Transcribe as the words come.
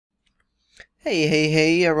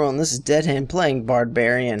Hey everyone, this is Deadhand playing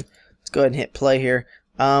Bardbarian. Let's go ahead and hit play here.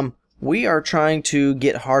 We are trying to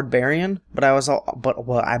get Bardbarian, but I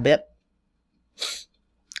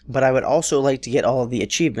would also like to get all of the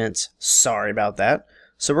achievements. Sorry about that.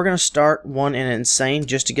 So we're gonna start one in Insane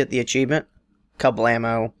just to get the achievement.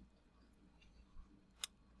 Kablamo.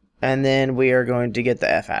 And then we are going to get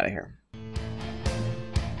the F out of here.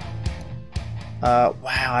 Wow,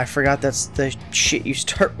 I forgot that's the shit you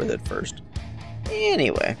start with at first.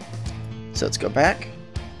 Anyway, so let's go back.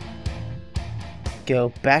 Go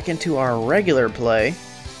back into our regular play.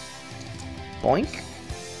 Boink.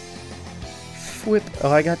 Whip.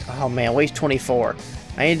 Oh man, wave 24.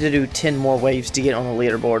 I need to do 10 more waves to get on the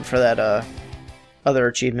leaderboard for that other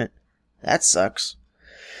achievement. That sucks.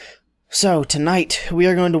 So tonight we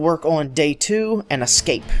are going to work on day 2 and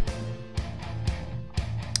escape.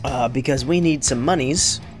 Because we need some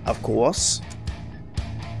monies, of course.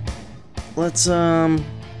 Let's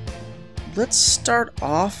start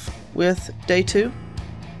off with day 2,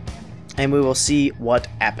 and we will see what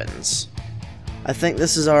happens. I think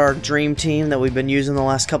this is our dream team that we've been using the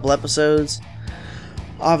last couple episodes.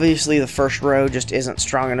 Obviously, the first row just isn't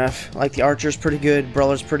strong enough. Like, the Archer's pretty good,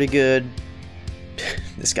 Brawler's pretty good.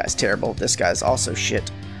 This guy's terrible. This guy's also shit.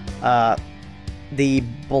 The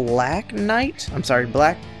Black Knight,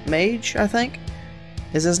 Black Mage, I think,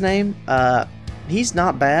 is his name. He's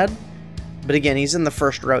not bad. But again, he's in the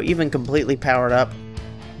first row, even completely powered up,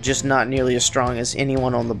 just not nearly as strong as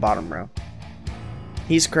anyone on the bottom row.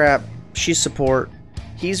 He's crap, she's support,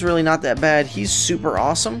 he's really not that bad, he's super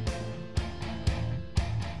awesome.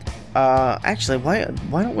 Actually, why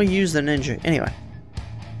don't we use the ninja? Anyway,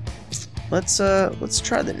 let's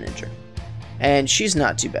try the ninja. And she's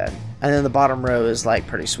not too bad. And then the bottom row is like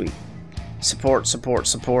pretty sweet. Support, support,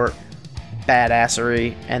 support,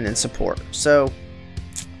 badassery, and then support. So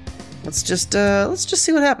let's just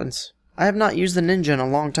see what happens. I have not used the ninja in a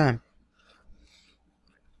long time.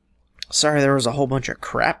 Sorry there was a whole bunch of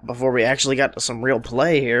crap before we actually got to some real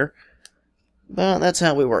play here. But that's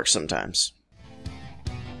how we work sometimes.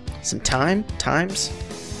 Times?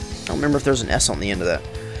 I don't remember if there's an S on the end of that.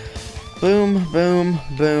 Boom, boom,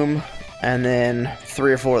 boom, and then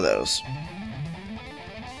 3 or 4 of those.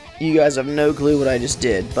 You guys have no clue what I just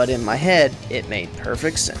did, but in my head, it made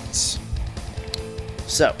perfect sense.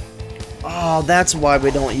 So, oh, that's why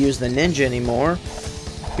we don't use the ninja anymore,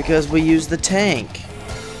 because we use the tank.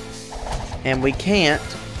 And we can't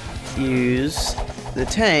use the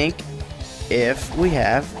tank if we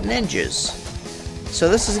have ninjas. So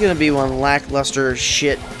this is going to be one lackluster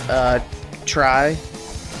shit try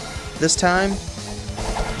this time.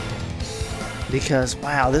 Because,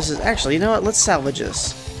 wow, this is actually, you know what, let's salvage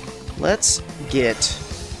this. Let's get,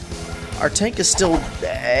 our tank is still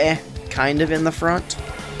kind of in the front.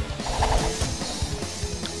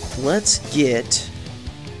 Let's get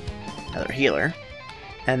another healer,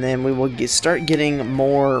 and then we will start getting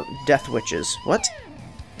more death witches. What?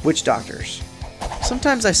 Witch doctors.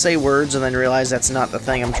 Sometimes I say words and then realize that's not the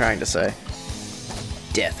thing I'm trying to say.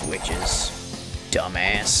 Death witches.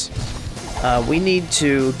 Dumbass. We need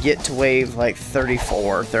to get to wave like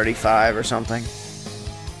 34, 35 or something.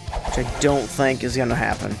 Which I don't think is gonna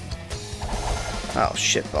happen. Oh,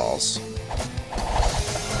 shitballs.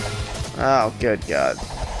 Oh, good God.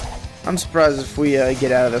 I'm surprised if we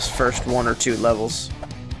get out of this first 1 or 2 levels.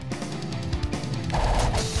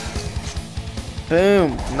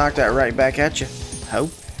 Boom! Knocked that right back at you.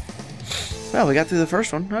 Hope. Well, we got through the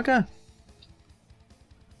first one. Okay.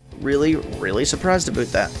 Really, really surprised about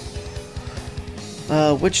that.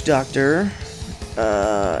 Witch Doctor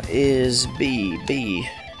is B.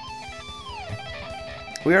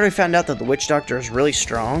 We already found out that the Witch Doctor is really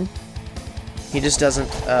strong. He just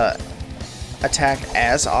doesn't attack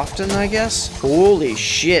as often, I guess. Holy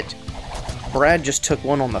shit. Brad just took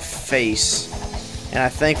one on the face. And I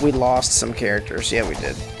think we lost some characters. Yeah, we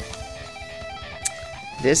did.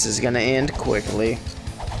 This is gonna end quickly.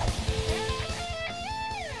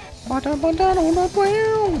 I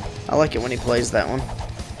like it when he plays that one.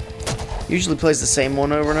 Usually plays the same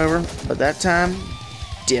one over and over, but that time,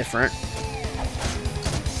 different.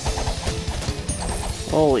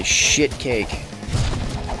 Holy shit cake.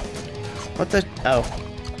 What the? Oh.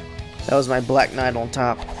 That was my Black Knight on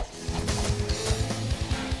top.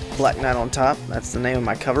 Black Knight on top. That's the name of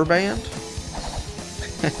my cover band.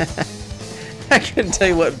 I couldn't tell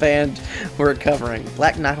you what band we're covering.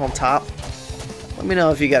 Black Knight on top. Let me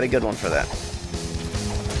know if you got a good one for that.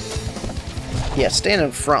 Yeah, stand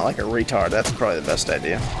in front like a retard. That's probably the best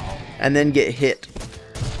idea. And then get hit.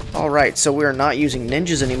 Alright, so we're not using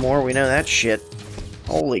ninjas anymore. We know that shit.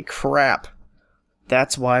 Holy crap.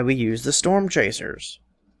 That's why we use the storm chasers.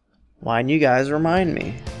 Why didn't you guys remind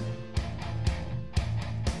me?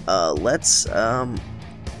 Let's, oh,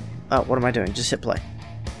 what am I doing? Just hit play.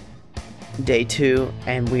 Day 2,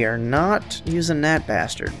 and we are not using that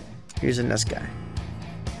bastard. We're using this guy.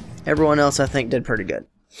 Everyone else, I think, did pretty good.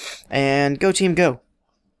 And go team, go.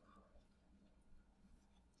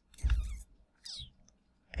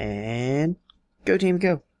 And go team,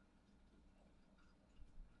 go.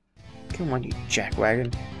 Come on, you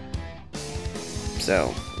jackwagon.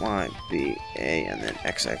 So, Y, B, A, and then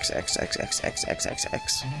X, X, X, X, X, X, X, X,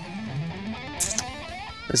 X.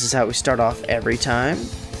 This is how we start off every time.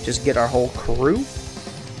 Just get our whole crew.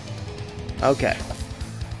 Okay.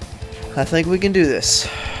 I think we can do this.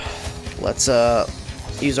 Let's,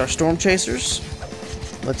 use our storm chasers.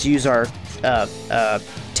 Let's use our,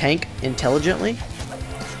 tank intelligently.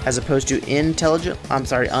 As opposed to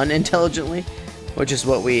unintelligently. Which is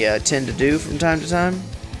what we, tend to do from time to time.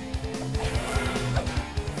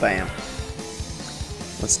 Bam.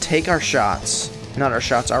 Let's take our shots. Not our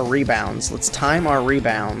shots, our rebounds. Let's time our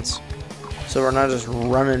rebounds. So we're not just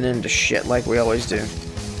running into shit like we always do.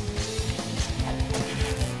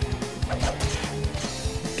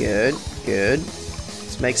 Good, good.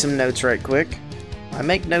 Let's make some notes right quick. I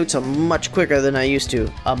make notes much quicker than I used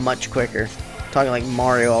to. Much quicker. Talking like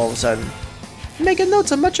Mario all of a sudden. Making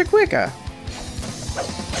notes much quicker.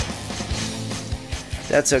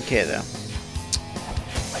 That's okay though.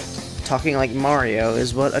 Talking like Mario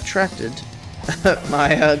is what attracted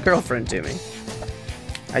my girlfriend to me.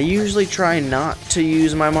 I usually try not to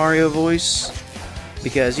use my Mario voice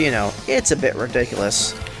because, you know, it's a bit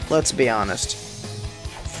ridiculous. Let's be honest.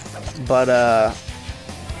 But,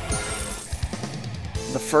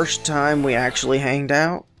 the first time we actually hanged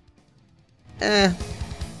out,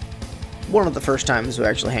 one of the first times we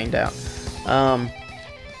actually hanged out,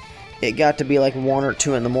 it got to be like 1 or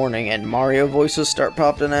 2 in the morning and Mario voices start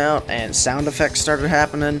popping out and sound effects started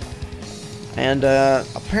happening. And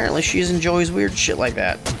apparently she enjoys weird shit like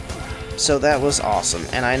that. So that was awesome.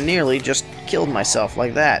 And I nearly just killed myself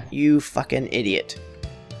like that. You fucking idiot.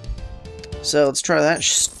 So let's try that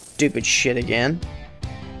stupid shit again.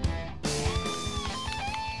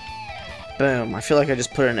 Boom. I feel like I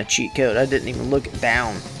just put in a cheat code. I didn't even look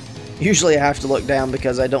down. Usually I have to look down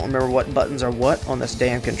because I don't remember what buttons are what on this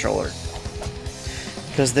damn controller.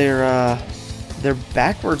 Because they're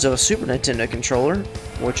backwards of a Super Nintendo controller,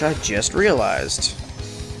 which I just realized.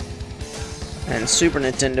 And Super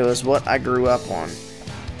Nintendo is what I grew up on.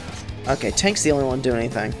 Okay, Tank's the only one doing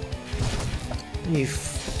anything. You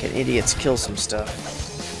fucking idiots, kill some stuff.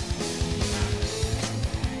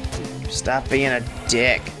 Stop being a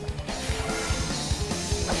dick.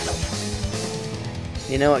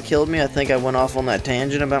 You know what killed me? I think I went off on that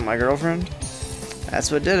tangent about my girlfriend.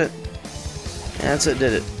 That's what did it. That's what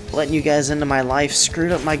did it. Letting you guys into my life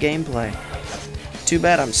screwed up my gameplay. Too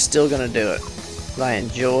bad I'm still gonna do it. I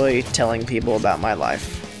enjoy telling people about my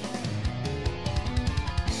life.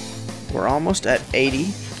 We're almost at 80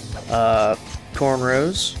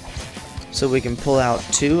 cornrows. So we can pull out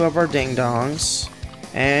 2 of our ding-dongs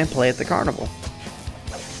and play at the carnival.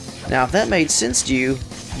 Now if that made sense to you,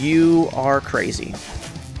 you are crazy.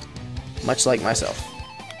 Much like myself.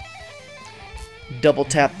 Double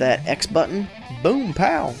tap that X button. Boom,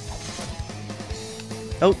 pow.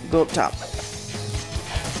 Oh, go up top.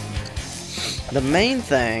 The main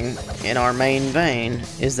thing in our main vein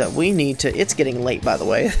is that we need to... It's getting late, by the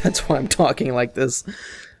way. That's why I'm talking like this.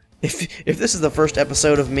 If this is the first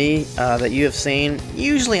episode of me that you have seen,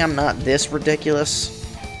 usually I'm not this ridiculous.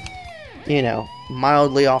 You know,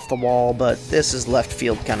 mildly off the wall, but this is left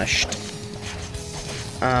field kind of shit.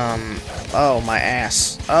 Oh, my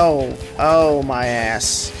ass. Oh, my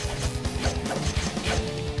ass.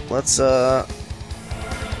 Let's, oh,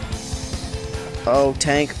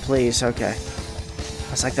 tank, please. Okay.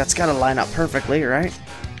 I was like, that's gotta line up perfectly, right?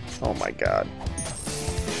 Oh, my God.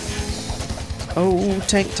 Oh,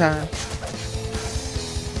 tank time.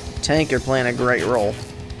 Tank, you're playing a great role.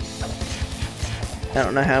 I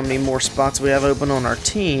don't know how many more spots we have open on our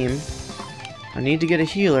team. I need to get a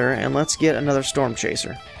healer, and let's get another storm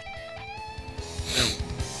chaser.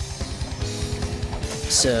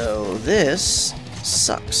 So, this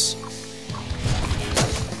sucks.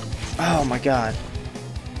 Oh my god.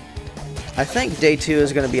 I think day 2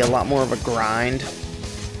 is going to be a lot more of a grind,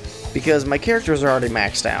 because my characters are already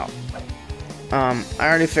maxed out. I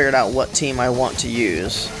already figured out what team I want to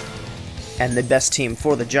use, and the best team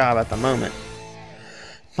for the job at the moment.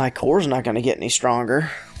 My core's not going to get any stronger.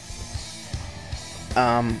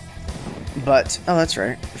 But, oh, that's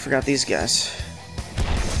right. I forgot these guys.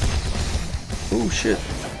 Oh, shit.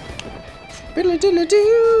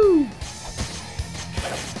 Biddly-diddly-doo!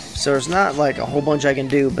 So there's not like a whole bunch I can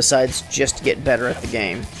do besides just get better at the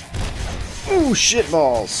game. Ooh,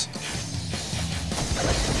 shitballs!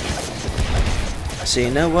 So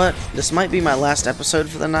you know what? This might be my last episode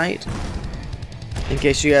for the night. In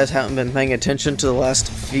case you guys haven't been paying attention to the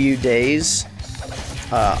last few days,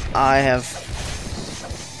 I have...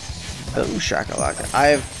 Oh, shakalaka. I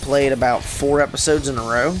have played about 4 episodes in a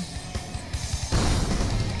row.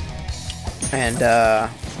 And,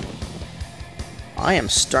 I am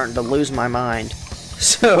starting to lose my mind.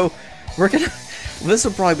 So, this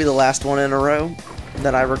will probably be the last one in a row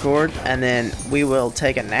that I record, and then we will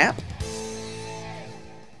take a nap.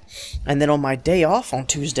 And then on my day off on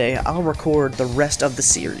Tuesday, I'll record the rest of the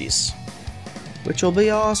series, which will be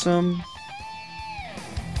awesome.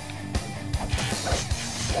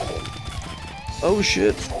 Oh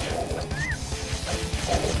shit.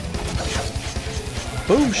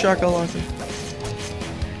 Boom shakalaka.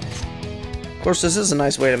 Of course, this is a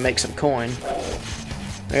nice way to make some coin.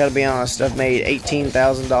 I gotta be honest, I've made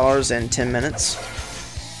 $18,000 in 10 minutes.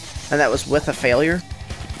 And that was with a failure.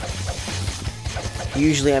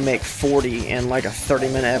 Usually I make 40 in like a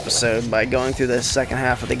 30-minute episode by going through the second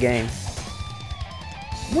half of the game.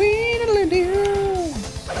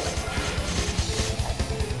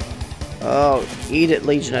 Oh, eat it,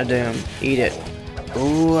 Legion of Doom. Eat it.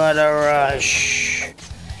 Ooh, what a rush.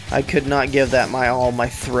 I could not give that my all. My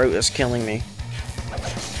throat is killing me.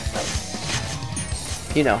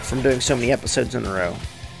 You know, from doing so many episodes in a row.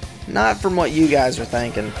 Not from what you guys are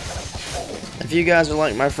thinking. If you guys are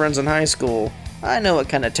like my friends in high school, I know what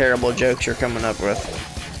kind of terrible jokes you're coming up with.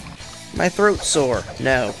 My throat's sore.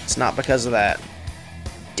 No, it's not because of that.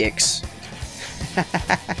 Dicks.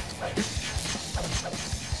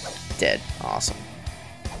 Dead. Awesome.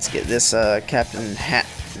 Let's get this Captain Hat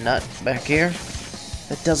Nut back here.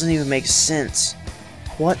 That doesn't even make sense.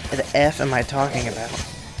 What the F am I talking about?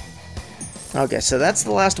 Okay, so that's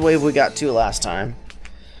the last wave we got to last time.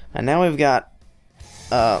 And now we've got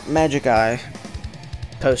Magic Eye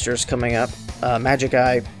posters coming up. Magic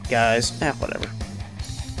Eye guys. Whatever.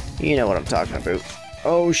 You know what I'm talking about.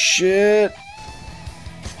 Oh shit!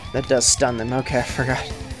 That does stun them. Okay, I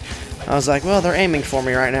forgot. I was like, well, they're aiming for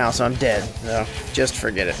me right now, so I'm dead. So, just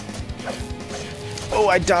forget it. Oh,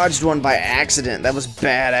 I dodged one by accident. That was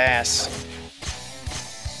badass.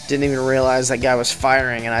 Didn't even realize that guy was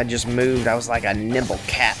firing, and I just moved. I was like a nimble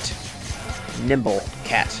cat. Nimble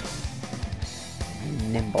cat.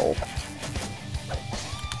 Nimble.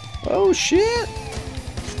 Oh, shit!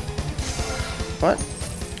 What?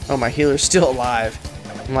 Oh, my healer's still alive.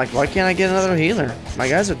 I'm like, why can't I get another healer? My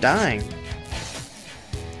guys are dying.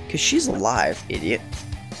 Because she's alive, idiot.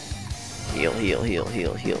 Heal, heal, heal,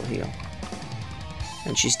 heal, heal, heal.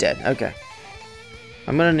 And she's dead. Okay.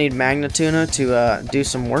 I'm gonna need Magnatuna to do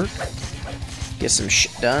some work. Get some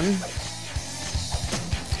shit done.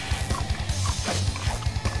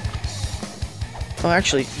 Oh,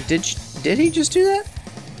 actually, did he just do that?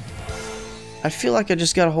 I feel like I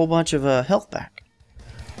just got a whole bunch of health back.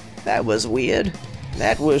 That was weird.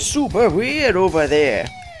 That was super weird over there.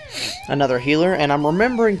 Another healer, and I'm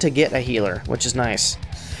remembering to get a healer, which is nice.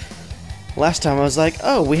 Last time I was like,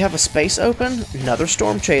 oh, we have a space open, another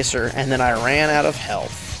Storm Chaser, and then I ran out of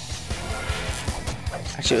health.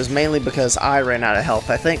 Actually, it was mainly because I ran out of health.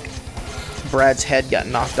 I think Brad's head got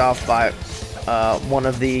knocked off by one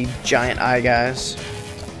of the giant eye guys.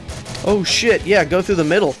 Oh shit, yeah, go through the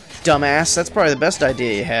middle, dumbass. That's probably the best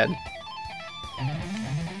idea you had.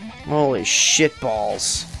 Holy shit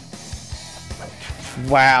balls.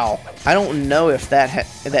 Wow, I don't know if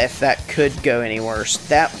that could go any worse.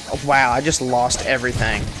 Wow, I just lost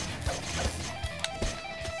everything.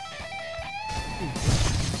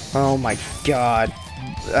 Oh my god,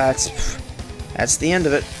 that's the end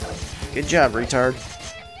of it. Good job, retard.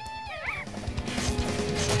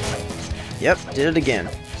 Yep, did it again.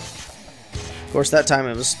 Of course, that time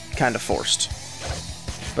it was kind of forced,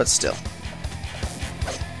 but still.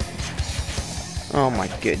 Oh my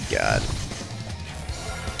good god.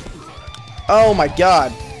 Oh my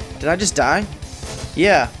god. Did I just die?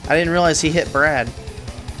 Yeah, I didn't realize he hit Brad.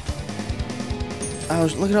 Oh,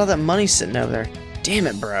 look at all that money sitting over there. Damn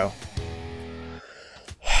it, bro.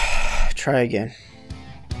 Try again.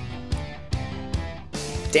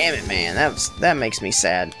 Damn it, man. That makes me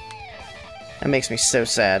sad. That makes me so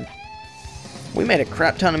sad. We made a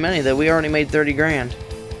crap ton of money, though. We already made 30 grand.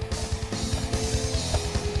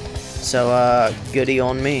 So, goody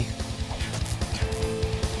on me.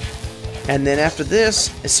 And then after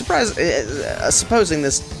this, supposing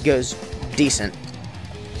this goes decent,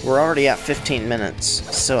 we're already at 15 minutes.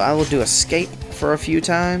 So I will do escape for a few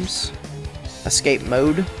times. escape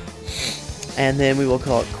mode. And then we will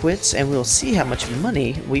call it quits, and we'll see how much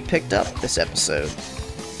money we picked up this episode.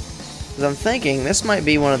 Because I'm thinking this might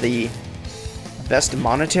be one of the best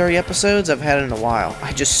monetary episodes I've had in a while.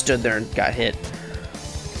 I just stood there and got hit.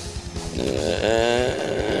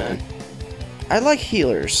 I like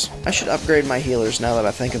healers. I should upgrade my healers now that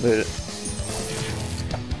I think about it.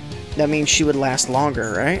 That means she would last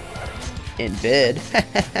longer, right? In bed.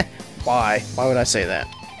 Why? Why would I say that?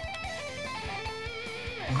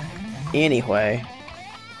 Anyway.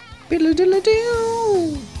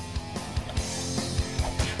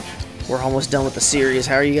 We're almost done with the series.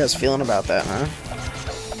 How are you guys feeling about that, huh?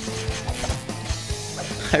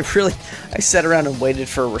 I sat around and waited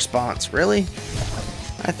for a response. Really?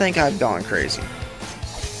 I think I've gone crazy.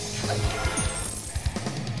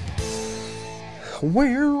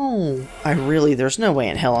 Well, there's no way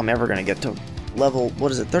in hell I'm ever gonna get to level,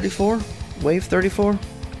 what is it, 34? Wave 34?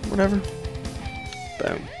 Whatever.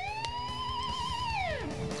 Boom.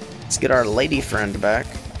 Let's get our lady friend back.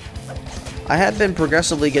 I have been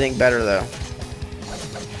progressively getting better, though.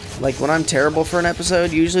 Like, when I'm terrible for an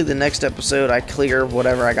episode, usually the next episode I clear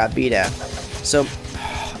whatever I got beat at. So,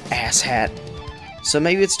 asshat. So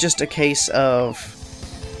maybe it's just a case of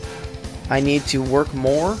I need to work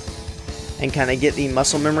more and kind of get the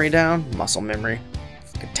muscle memory down. Muscle memory.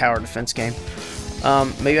 Like a tower defense game.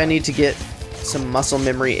 Maybe I need to get some muscle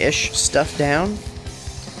memory-ish stuff down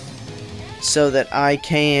so that I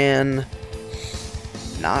can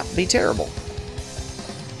not be terrible.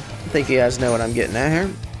 I think you guys know what I'm getting at here.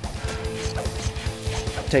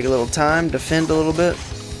 Take a little time, defend a little bit.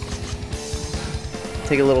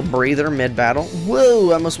 Take a little breather mid-battle.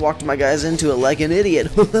 Whoa, I almost walked my guys into it like an idiot.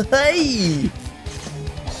 Hey!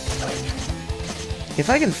 If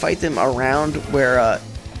I can fight them around where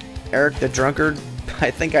Eric the Drunkard, I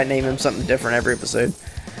think I name him something different every episode.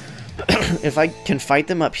 If I can fight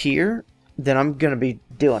them up here, then I'm going to be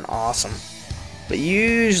doing awesome. But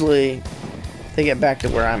usually, they get back to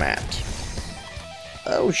where I'm at.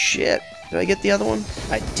 Oh shit. Did I get the other one?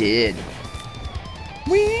 I did.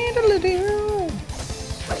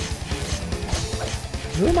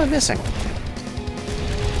 Who am I missing?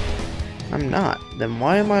 I'm not. Then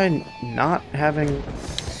why am I not having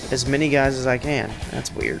as many guys as I can?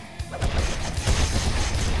 That's weird.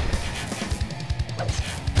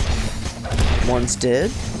 One's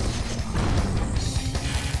dead.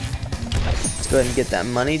 Let's go ahead and get that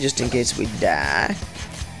money just in case we die.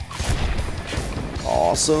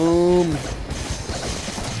 Awesome.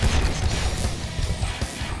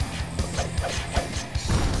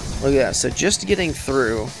 Look at that. So just getting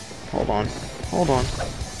through... Hold on.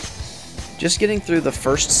 Just getting through the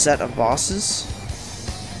first set of bosses,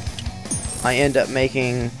 I end up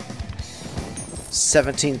making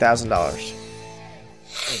 $17,000.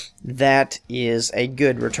 That is a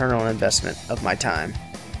good return on investment of my time.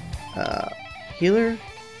 Healer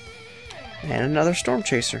and another storm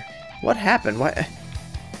chaser. What happened? What?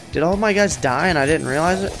 Did all my guys die and I didn't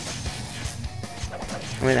realize it?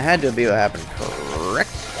 I mean, it had to be what happened. Correct.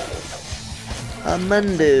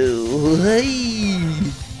 Amundo. Hey.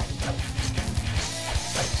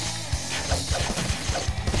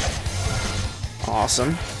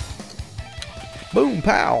 Awesome. Boom,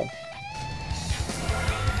 pow.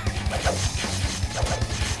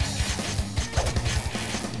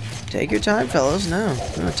 Take your time, fellas. No,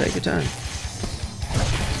 take your time.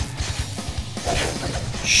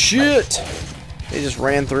 Shit! They just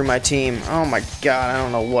ran through my team. Oh my god, I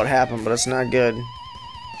don't know what happened, but it's not good.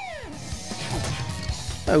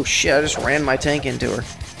 Oh shit, I just ran my tank into her.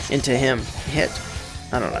 Into him. Hit.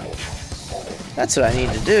 I don't know. That's what I need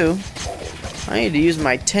to do. I need to use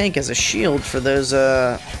my tank as a shield for those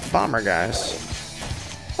bomber guys.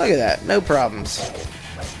 Look at that. No problems.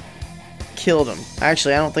 Killed him.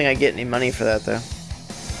 Actually, I don't think I get any money for that, though.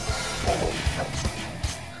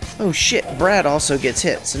 Oh shit, Brad also gets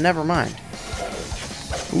hit, so never mind.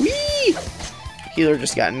 Whee! Healer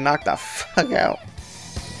just got knocked the fuck out.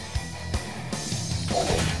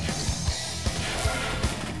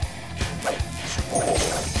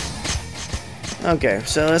 Okay,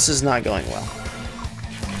 so this is not going well.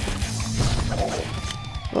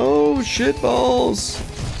 Oh, shit balls.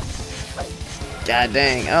 God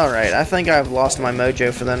dang. Alright, I think I've lost my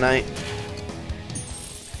mojo for the night.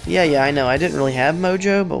 Yeah, I know. I didn't really have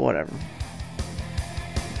mojo, but whatever.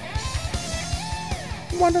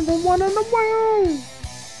 One in the world.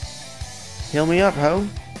 Heal me up, ho.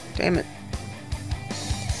 Damn it.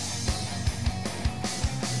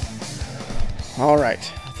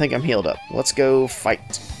 Alright. I think I'm healed up. Let's go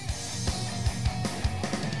fight.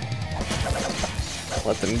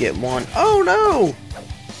 Let them get one. Oh no!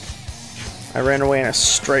 I ran away in a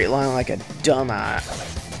straight line like a dumbass.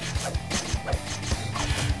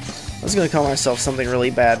 I was gonna call myself something really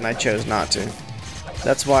bad and I chose not to.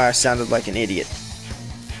 That's why I sounded like an idiot.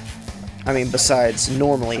 I mean, besides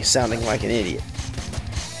normally sounding like an idiot.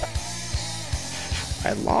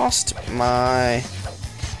 I lost my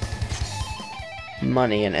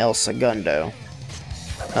money in El Segundo.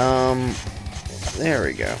 There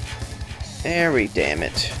we go. Damn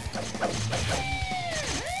it.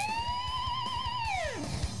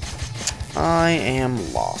 I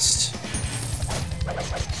am lost.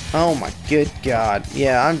 Oh my good god.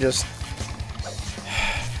 Yeah,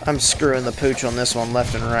 I'm screwing the pooch on this one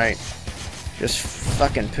left and right. Just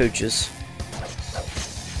fucking pooches.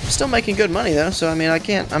 I'm still making good money though, so I mean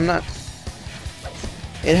I'm not...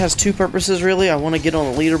 It has two purposes really. I want to get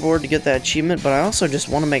on the leaderboard to get that achievement, but I also just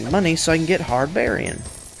want to make money so I can get Bardbarian.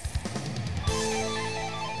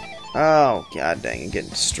 Oh, god dang it, getting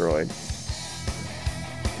destroyed.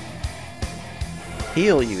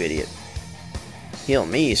 Heal, you idiot. Heal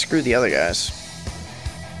me, screw the other guys.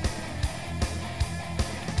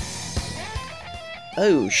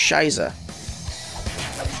 Oh, shiza.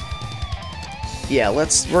 Yeah,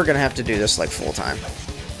 we're gonna have to do this like full time.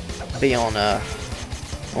 Be on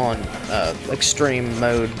extreme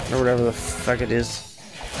mode or whatever the fuck it is.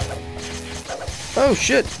 Oh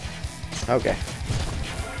shit. Okay.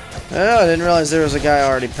 Oh, I didn't realize there was a guy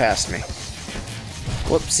already past me.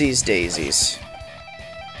 Whoopsies daisies.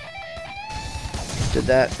 Did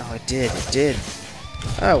that? Oh, it did.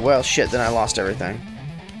 Oh, well, shit, then I lost everything.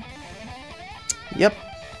 Yep.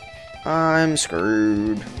 I'm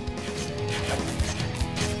screwed.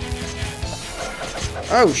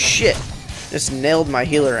 Oh, shit. Just nailed my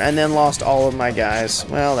healer and then lost all of my guys.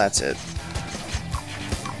 Well, that's it.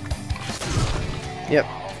 Yep.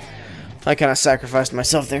 I kind of sacrificed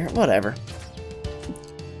myself there. Whatever.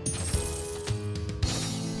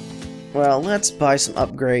 Well, let's buy some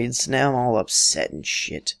upgrades. Now I'm all upset and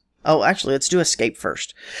shit. Oh, actually, let's do escape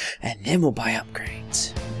first. And then we'll buy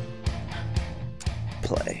upgrades.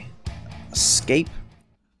 Play. Escape.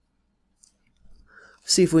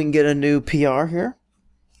 See if we can get a new PR here.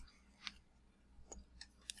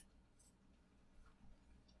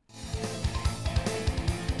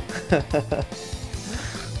 Let's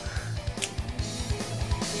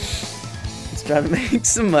try to make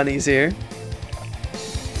some monies here.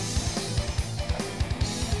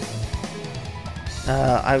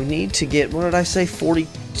 I need to get, what did I say,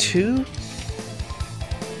 42?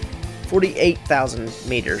 48,000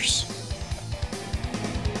 meters.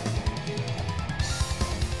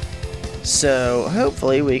 So,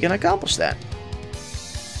 hopefully we can accomplish that.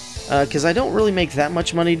 Because I don't really make that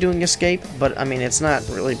much money doing escape, but I mean, it's not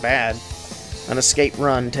really bad. An escape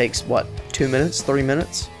run takes, what, 2 minutes, 3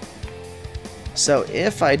 minutes? So,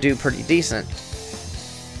 if I do pretty decent,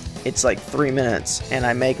 it's like 3 minutes, and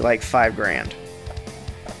I make like 5 grand.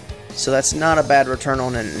 So that's not a bad return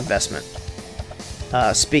on an investment.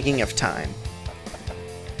 Speaking of time.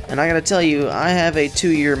 And I gotta tell you, I have a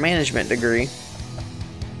 2-year management degree.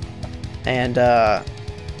 And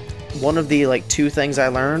one of the like 2 things I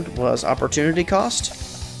learned was opportunity cost.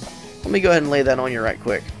 Let me go ahead and lay that on you right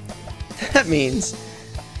quick. That means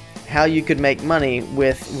how you could make money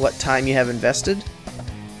with what time you have invested.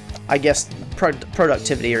 I guess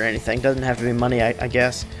productivity or anything. Doesn't have to be money, I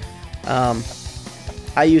guess.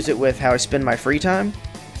 I use it with how I spend my free time.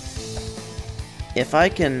 If I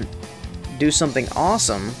can do something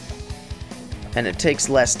awesome and it takes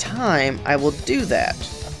less time, I will do that.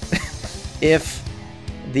 If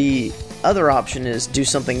the other option is do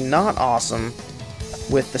something not awesome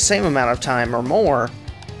with the same amount of time or more,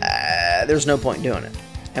 there's no point doing it.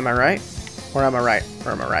 Am I right? Or am I right?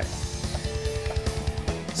 Or am I right?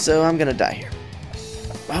 So I'm gonna die here.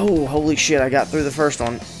 Oh, holy shit, I got through the first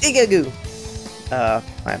one. Igagoo!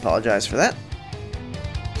 I apologize for that.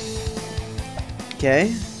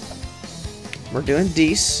 Okay. We're doing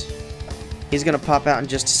Dees. He's gonna pop out in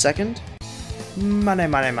just a second. Money,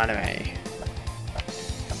 money, money, money.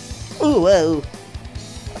 Ooh, whoa.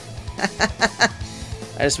 I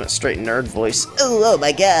just went straight nerd voice. Ooh, oh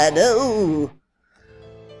my god, oh.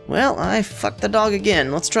 Well, I fucked the dog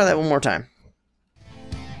again. Let's try that one more time.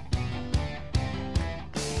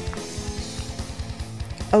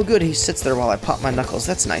 Oh good, he sits there while I pop my knuckles.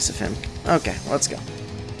 That's nice of him. Okay, let's go.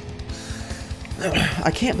 I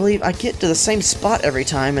can't believe I get to the same spot every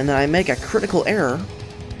time and then I make a critical error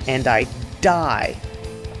and I die.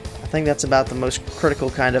 I think that's about the most critical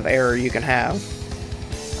kind of error you can have.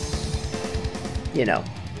 You know,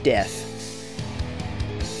 death.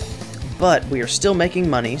 But we are still making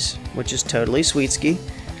monies, which is totally sweetski.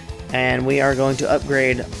 And we are going to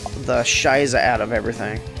upgrade the shiza out of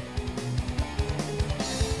everything.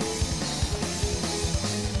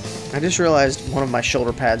 I just realized one of my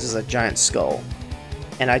shoulder pads is a giant skull.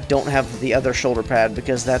 And I don't have the other shoulder pad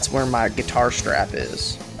because that's where my guitar strap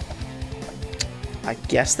is. I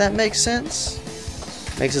guess that makes sense.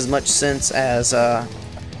 Makes as much sense as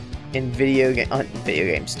in video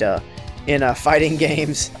games, duh. In fighting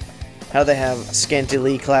games, how they have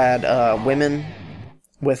scantily clad women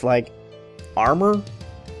with like armor,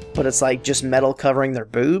 but it's like just metal covering their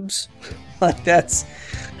boobs. Like that's,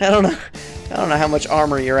 I don't know how much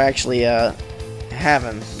armor you're actually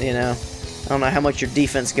having, you know. I don't know how much your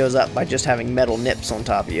defense goes up by just having metal nips on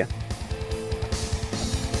top of you.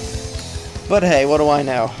 But hey, what do I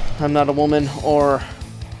know? I'm not a woman or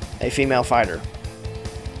a female fighter,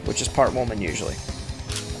 which is part woman usually.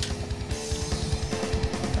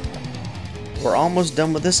 We're almost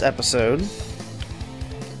done with this episode.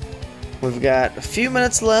 We've got a few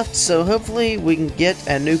minutes left, so hopefully we can get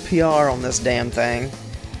a new PR on this damn thing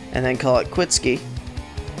and then call it quitski.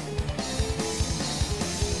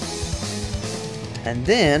 And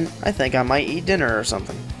then I think I might eat dinner or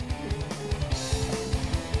something.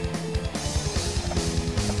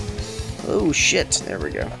 Oh shit, there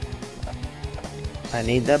we go. I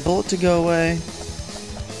need that bullet to go away.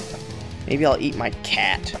 Maybe I'll eat my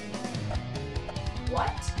cat.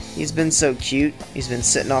 What? He's been so cute. He's been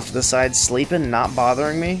sitting off to the side sleeping, not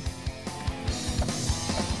bothering me.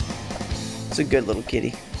 It's a good little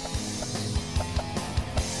kitty.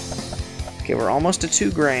 Okay, we're almost to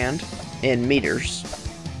 2 grand in meters.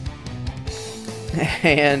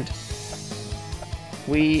 And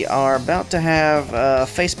we are about to have a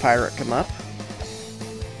face pirate come up.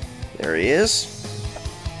 There he is.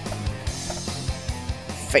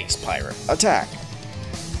 Face pirate, attack.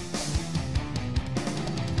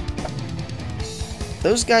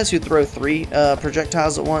 Those guys who throw 3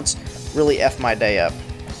 projectiles at once really F my day up.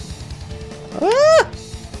 Ah!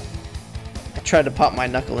 I tried to pop my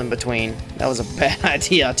knuckle in between. That was a bad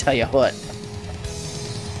idea, I'll tell you what.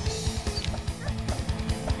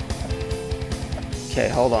 Okay,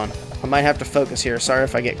 hold on. I might have to focus here. Sorry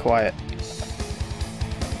if I get quiet.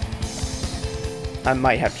 I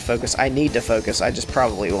might have to focus. I need to focus. I just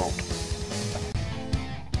probably won't.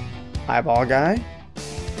 Eyeball guy?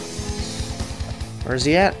 Where's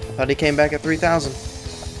he at? I thought he came back at 3,000.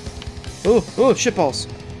 Oh, shitballs.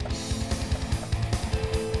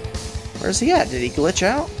 Where's he at? Did he glitch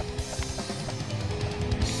out?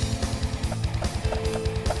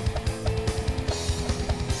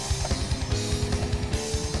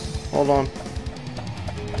 Hold on.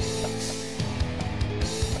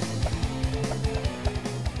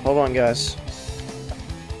 Hold on, guys.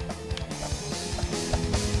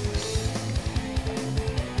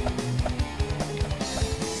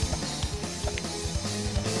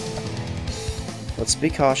 Let's be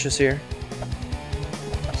cautious here.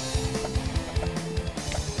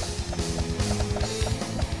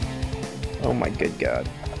 Oh my good God.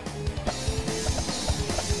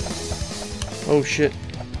 Oh shit.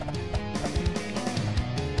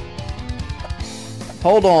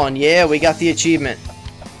 Hold on, yeah, we got the achievement.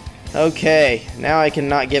 Okay, now I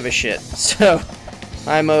cannot give a shit. So,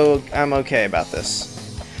 I'm okay about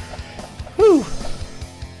this. Whew.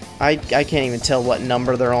 I can't even tell what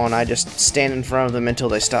number they're on. I just stand in front of them until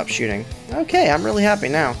they stop shooting. Okay, I'm really happy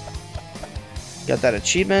now. Got that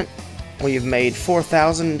achievement. We've made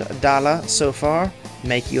 $4,000 so far.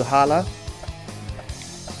 Make you holla.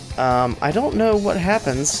 I don't know what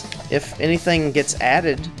happens if anything gets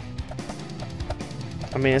added.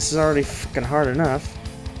 I mean, this is already fucking hard enough.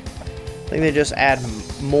 I think they just add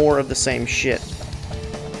more of the same shit.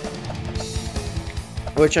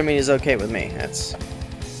 Which, I mean, is okay with me. That's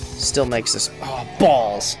still makes this... Oh,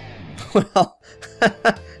 balls! Well...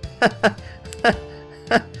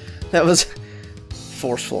 that was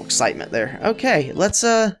forceful excitement there. Okay, let's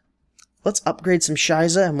upgrade some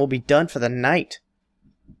Shiza and we'll be done for the night.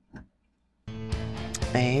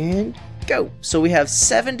 And go! So we have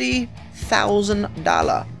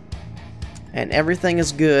 $70,000. And everything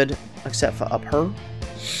is good except for up her.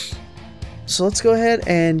 So let's go ahead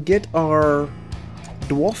and get our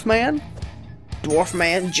Dwarf Man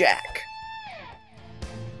Jack.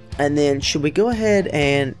 And then should we go ahead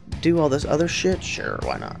and do all this other shit? Sure,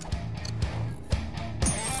 why not?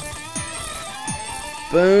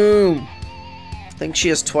 Boom! I think she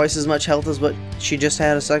has twice as much health as what she just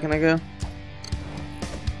had a second ago.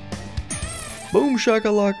 Boom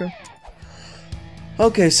shakalaka.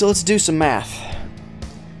 Okay, so let's do some math.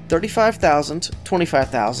 35,000,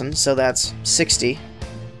 25,000, so that's 60.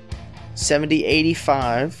 70,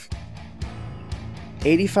 85.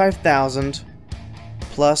 85,000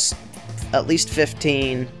 plus at least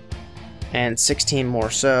 15 and 16 more.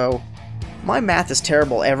 So my math is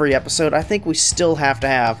terrible every episode. I think we still have to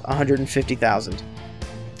have 150,000.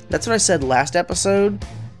 That's what I said last episode,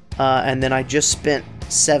 and then I just spent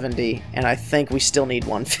 70, and I think we still need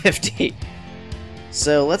 150.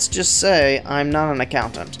 So let's just say I'm not an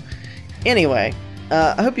accountant. Anyway,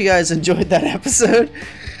 I hope you guys enjoyed that episode.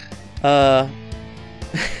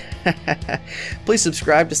 Please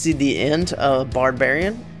subscribe to see the end of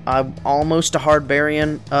Bardbarian. I'm almost a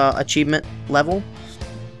Hardbarian achievement level.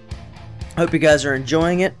 Hope you guys are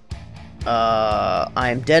enjoying it. I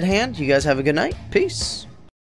am Deadhand. You guys have a good night. Peace.